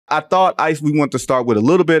I thought, Ice, we want to start with a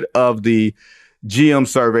little bit of the GM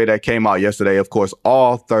survey that came out yesterday. Of course,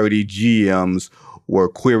 all 30 GMs were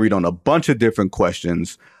queried on a bunch of different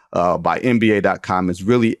questions by NBA.com. It's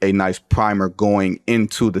really a nice primer going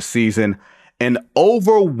into the season. An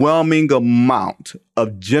overwhelming amount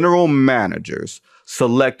of general managers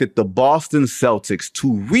selected the Boston Celtics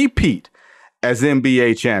to repeat as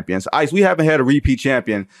NBA champions. Ice, we haven't had a repeat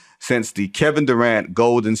champion since the Kevin Durant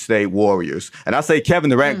Golden State Warriors. And I say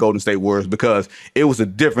Kevin Durant Golden State Warriors because it was a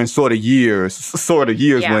different sort of years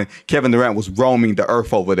when Kevin Durant was roaming the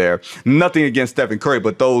earth over there. Nothing against Stephen Curry,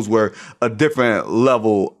 but those were a different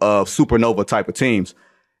level of supernova type of teams.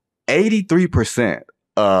 83%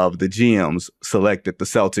 of the GMs selected the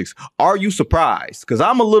Celtics. Are you surprised? Because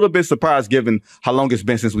I'm a little bit surprised given how long it's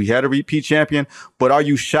been since we had a repeat champion. But are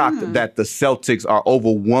you shocked that the Celtics are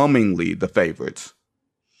overwhelmingly the favorites?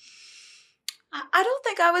 I don't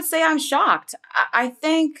think I would say I'm shocked. I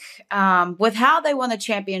think with how they won the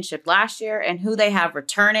championship last year and who they have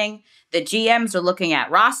returning, the GMs are looking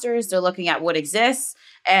at rosters, they're looking at what exists,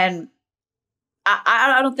 and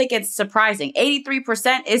I don't think it's surprising.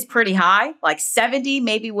 83% is pretty high. Like 70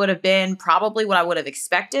 maybe would have been probably what I would have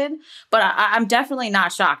expected, but I'm definitely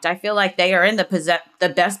not shocked. I feel like they are in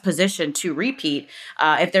the best position to repeat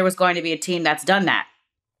if there was going to be a team that's done that.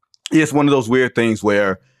 It's one of those weird things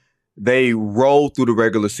where they rolled through the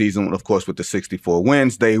regular season, of course, with the 64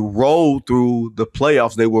 wins. They rolled through the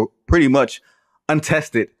playoffs. They were pretty much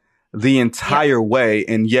untested the entire way,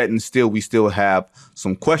 and yet and still we still have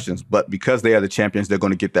some questions. But because they are the champions, they're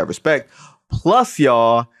going to get that respect. Plus,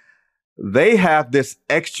 y'all, they have this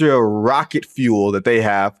extra rocket fuel that they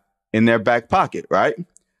have in their back pocket, right?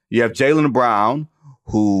 You have Jaylen Brown,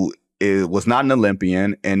 who was not an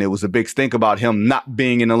Olympian, and it was a big stink about him not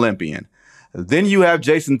being an Olympian. Then you have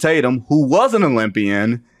Jayson Tatum, who was an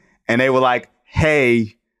Olympian, and they were like,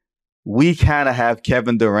 hey, we kind of have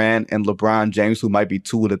Kevin Durant and LeBron James, who might be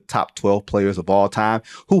two of the top 12 players of all time,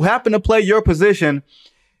 who happen to play your position.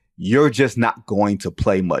 You're just not going to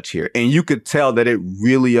play much here. And you could tell that it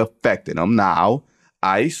really affected them. Now,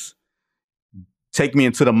 Ice, take me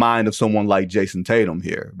into the mind of someone like Jayson Tatum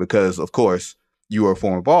here, because, of course, you are a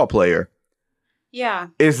former ball player. Yeah.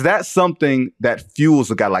 Is that something that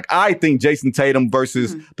fuels a guy? Like, I think Jayson Tatum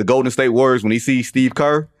versus the Golden State Warriors, when he sees Steve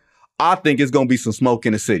Kerr, I think it's going to be some smoke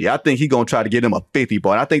in the city. I think he's going to try to get him a 50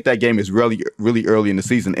 ball. And I think that game is really, really early in the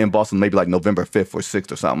season in Boston, maybe like November 5th or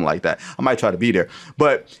 6th or something like that. I might try to be there.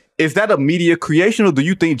 But is that a media creation, or do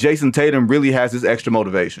you think Jayson Tatum really has this extra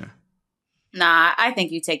motivation? Nah, I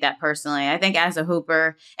think you take that personally. I think as a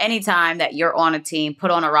hooper, anytime that you're on a team,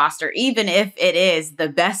 put on a roster, even if it is the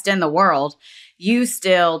best in the world, you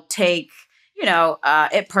still take,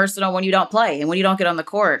 it personal when you don't play and when you don't get on the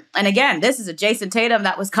court. And again, this is a Jayson Tatum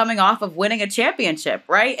that was coming off of winning a championship,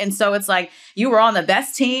 right? And so it's like you were on the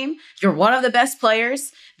best team. You're one of the best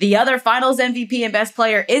players. The other finals MVP and best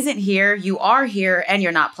player isn't here. You are here and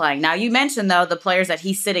you're not playing. Now, you mentioned, though, the players that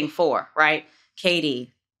he's sitting for, right? KD,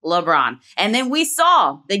 LeBron. And then we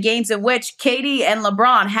saw the games in which KD and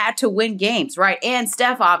LeBron had to win games, right? And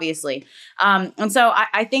Steph, obviously. And so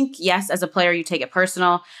I think, yes, as a player, you take it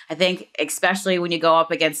personal. I think especially when you go up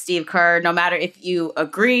against Steve Kerr, no matter if you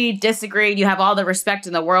agreed, disagreed, you have all the respect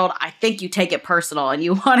in the world, I think you take it personal and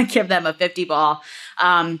you want to give them a 50 ball.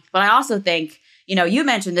 But I also think, you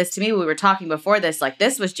mentioned this to me when we were talking before this, like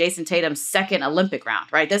this was Jayson Tatum's second Olympic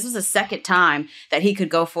round, right? This was the second time that he could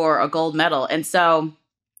go for a gold medal. And so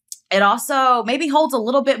it also maybe holds a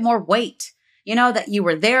little bit more weight, that you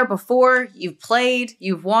were there before, you've played,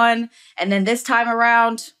 you've won, and then this time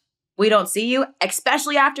around, we don't see you,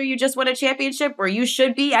 especially after you just won a championship where you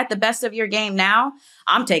should be at the best of your game now.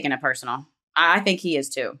 I'm taking it personal. I think he is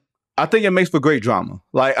too. I think it makes for great drama.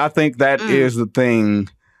 Like, I think that is the thing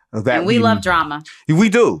that and we love drama. We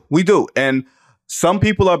do. And some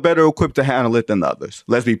people are better equipped to handle it than others.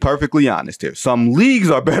 Let's be perfectly honest here. Some leagues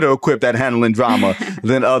are better equipped at handling drama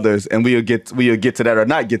than others, and we'll get to that or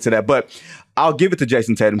not get to that. But I'll give it to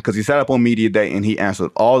Jayson Tatum because he sat up on media day and he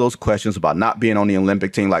answered all those questions about not being on the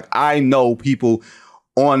Olympic team. Like, I know people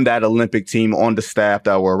on that Olympic team, on the staff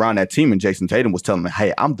that were around that team, and Jayson Tatum was telling me,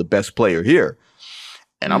 hey, I'm the best player here.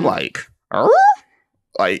 And I'm like,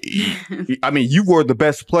 I mean, you were the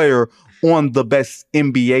best player on the best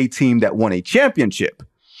NBA team that won a championship,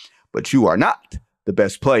 but you are not the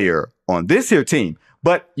best player on this here team.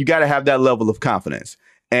 But you got to have that level of confidence.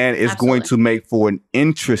 And it's going to make for an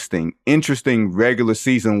interesting regular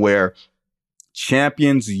season where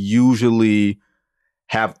champions usually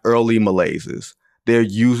have early malaises. They're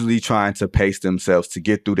usually trying to pace themselves to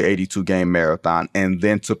get through the 82-game marathon and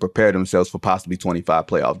then to prepare themselves for possibly 25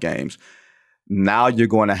 playoff games. now you're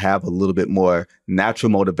going to have a little bit more natural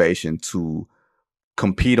motivation to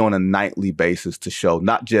compete on a nightly basis to show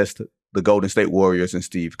not just the Golden State Warriors and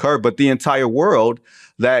Steve Kerr, but the entire world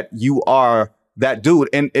that you are that dude.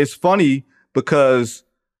 And it's funny because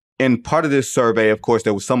in part of this survey, of course,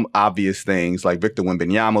 there was some obvious things like Victor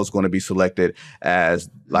Wembanyama is going to be selected as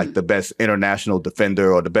like the best international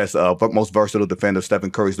defender or the best, most versatile defender.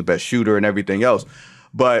 Stephen Curry's the best shooter and everything else.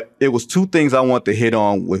 But it was two things I want to hit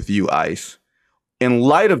on with you, Ice. In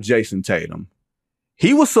light of Jayson Tatum,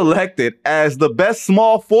 he was selected as the best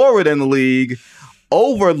small forward in the league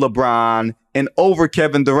over LeBron and over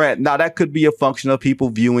Kevin Durant. Now, that could be a function of people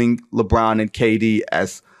viewing LeBron and KD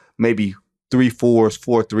as maybe 3-4s,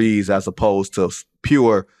 4-3s, as opposed to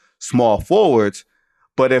pure small forwards.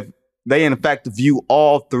 But if they, in fact, view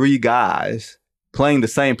all three guys playing the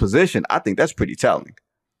same position, I think that's pretty telling.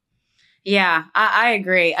 Yeah, I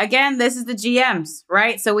agree. Again, this is the GMs,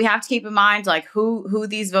 right? So we have to keep in mind like who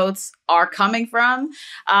these votes are coming from.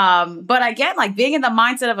 But again, like being in the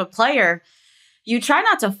mindset of a player, you try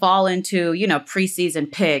not to fall into,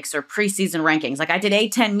 preseason picks or preseason rankings. Like I did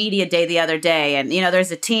A10 Media Day the other day, and,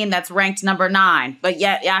 there's a team that's ranked number 9, but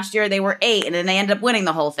yet last year they were 8, and then they ended up winning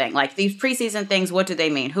the whole thing. Like these preseason things, what do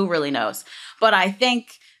they mean? Who really knows? But I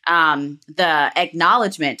think the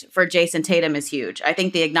acknowledgement for Jayson Tatum is huge. I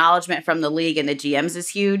think the acknowledgement from the league and the GMs is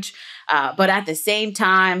huge. But at the same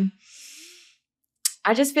time,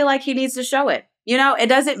 I just feel like he needs to show it. It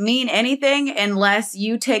doesn't mean anything unless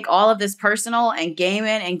you take all of this personal and game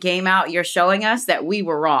in and game out. You're showing us that we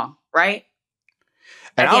were wrong, right?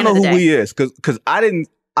 And I don't know who he is because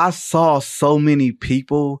I saw so many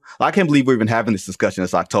people. I can't believe we're even having this discussion.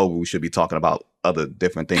 It's October. We should be talking about other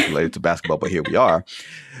different things related to basketball, but here we are.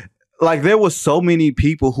 Like there was so many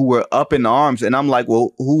people who were up in arms, and I'm like,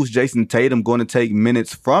 well, who's Jayson Tatum going to take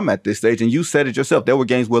minutes from at this stage? And you said it yourself. There were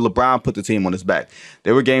games where LeBron put the team on his back.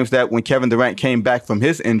 There were games that when Kevin Durant came back from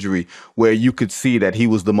his injury, where you could see that he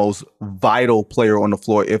was the most vital player on the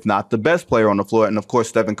floor, if not the best player on the floor. And of course,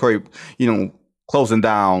 Stephen Curry, closing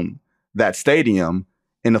down that stadium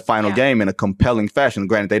in the final game in a compelling fashion.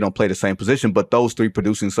 Granted, they don't play the same position, but those three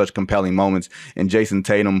producing such compelling moments, and Jayson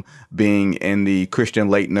Tatum being in the Christian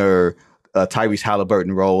Laettner, Tyrese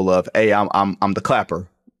Halliburton role of, hey, I'm the clapper.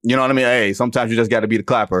 You know what I mean? Hey, sometimes you just got to be the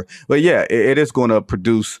clapper. But yeah, it is going to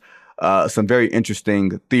produce some very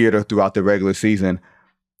interesting theater throughout the regular season.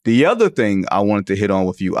 The other thing I wanted to hit on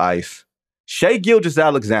with you, Ice, Shai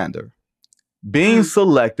Gilgeous-Alexander being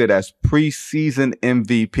selected as preseason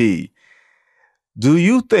MVP. Do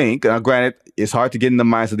you think, granted, it's hard to get in the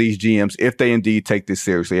minds of these GMs if they indeed take this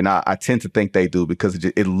seriously, and I tend to think they do because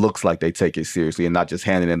it looks like they take it seriously and not just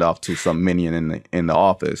handing it off to some minion in the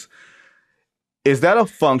office. Is that a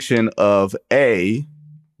function of, A,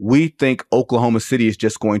 we think Oklahoma City is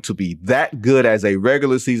just going to be that good as a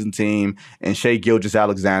regular season team, and Shai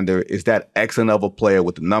Gilgeous-Alexander is that excellent of a player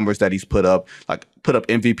with the numbers that he's put up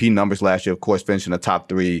MVP numbers last year, of course, finishing the top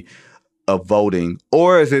 3 of voting?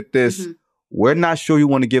 Or is it this... We're not sure you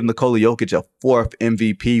want to give Nikola Jokic a 4th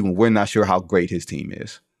MVP when we're not sure how great his team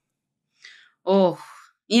is? Oh,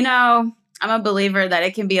 I'm a believer that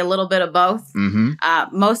it can be a little bit of both.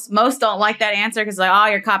 Most don't like that answer because like,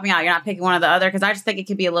 oh, you're copying out. You're not picking one or the other, because I just think it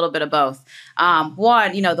can be a little bit of both.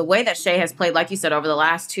 One, the way that Shai has played, like you said, over the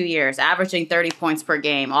last 2 years, averaging 30 points per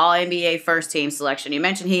game, all NBA first team selection. You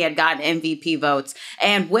mentioned he had gotten MVP votes.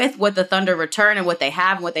 And with what the Thunder return and what they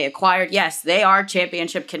have and what they acquired, yes, they are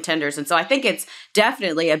championship contenders. And so I think it's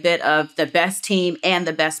definitely a bit of the best team and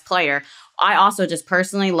the best player. I also just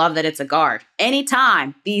personally love that it's a guard.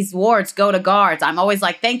 Anytime these awards go to guards, I'm always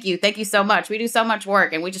like, thank you so much. We do so much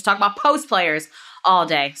work, and we just talk about post players all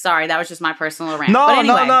day. Sorry, that was just my personal rant. No.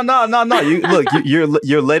 Anyway.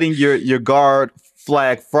 You're letting your guard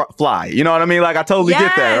flag fly. You know what I mean? Like I totally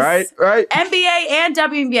get that, right? NBA and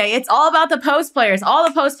WNBA. It's all about the post players. All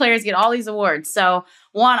the post players get all these awards. So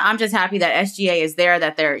one, I'm just happy that SGA is there,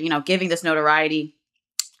 that they're giving this notoriety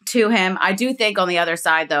to him. I do think on the other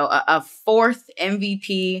side, though, a 4th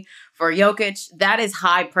MVP for Jokic, that is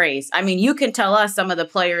high praise. I mean, you can tell us some of the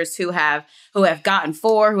players who have gotten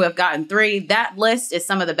 4, who have gotten 3. That list is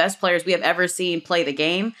some of the best players we have ever seen play the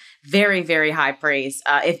game. Very, very high praise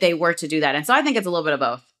if they were to do that. And so I think it's a little bit of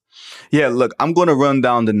both. Yeah, look, I'm going to run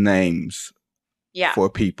down the names for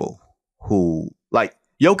people who, like,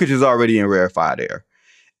 Jokic is already in rarefied air.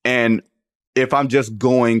 And if I'm just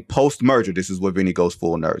going post-merger, this is where Vinny goes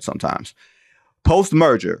full nerd sometimes.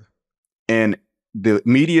 Post-merger, and the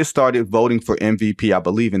media started voting for MVP, I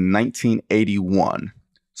believe, in 1981.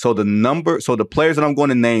 So the players that I'm going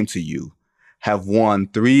to name to you have won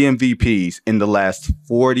 3 MVPs in the last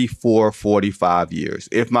 44, 45 years,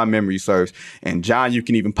 if my memory serves. And John, you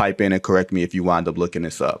can even pipe in and correct me if you wind up looking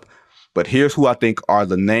this up. But here's who I think are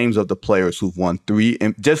the names of the players who've won 3,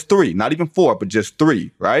 just 3, not even 4, but just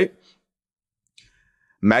 3, right?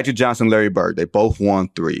 Magic Johnson, Larry Bird, they both won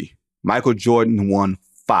 3. Michael Jordan won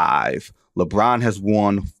 5. LeBron has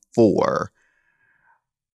won 4.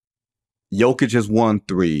 Jokic has won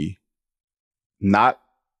 3. We're not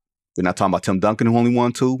talking about Tim Duncan, who only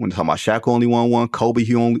won 2. We're not talking about Shaq, who only won 1. Kobe,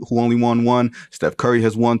 who only won 1. Steph Curry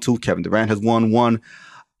has won 2. Kevin Durant has won 1.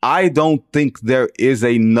 I don't think there is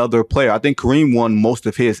another player. I think Kareem won most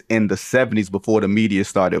of his in the 70s before the media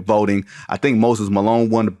started voting. I think Moses Malone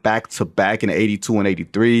won back-to-back in 82 and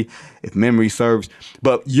 83, if memory serves.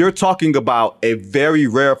 But you're talking about a very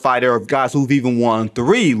rarefied era of guys who've even won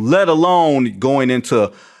 3, let alone going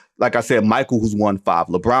into, like I said, Michael, who's won 5,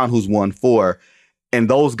 LeBron, who's won 4. And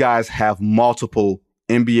those guys have multiple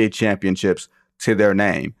NBA championships to their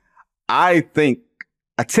name. I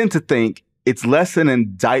tend to think it's less an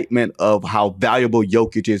indictment of how valuable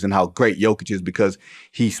Jokic is and how great Jokic is because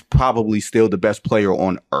he's probably still the best player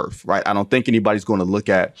on earth, right? I don't think anybody's going to look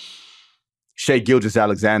at Shai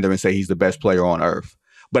Gilgeous-Alexander and say he's the best player on earth.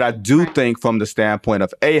 But I do think from the standpoint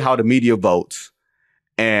of, A, how the media votes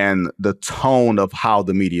and the tone of how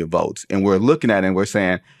the media votes. And we're looking at it and we're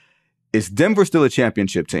saying, is Denver still a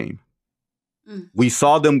championship team? We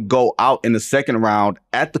saw them go out in the second round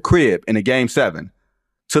at the crib in a Game 7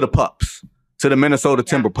 to the Pups, to the Minnesota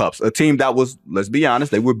Timber Pups, a team that was, let's be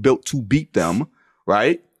honest, they were built to beat them,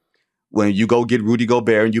 right? When you go get Rudy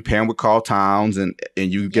Gobert and you pair him with Karl Towns and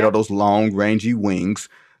you get all those long, rangy wings,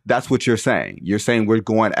 that's what you're saying. You're saying we're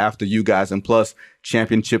going after you guys. And plus,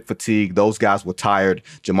 championship fatigue, those guys were tired.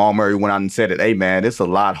 Jamal Murray went out and said it, hey, man, it's a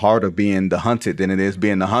lot harder being the hunted than it is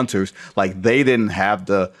being the hunters. Like, they didn't have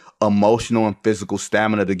the emotional and physical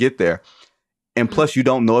stamina to get there. And plus, you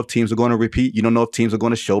don't know if teams are going to repeat. You don't know if teams are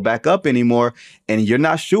going to show back up anymore. And you're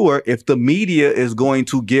not sure if the media is going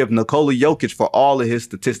to give Nikola Jokic, for all of his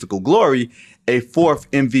statistical glory, a 4th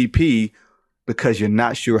MVP because you're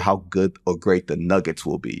not sure how good or great the Nuggets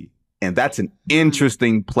will be. And that's an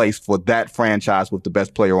interesting place for that franchise with the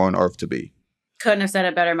best player on earth to be. Couldn't have said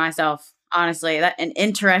it better myself. Honestly, that's an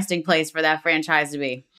interesting place for that franchise to be.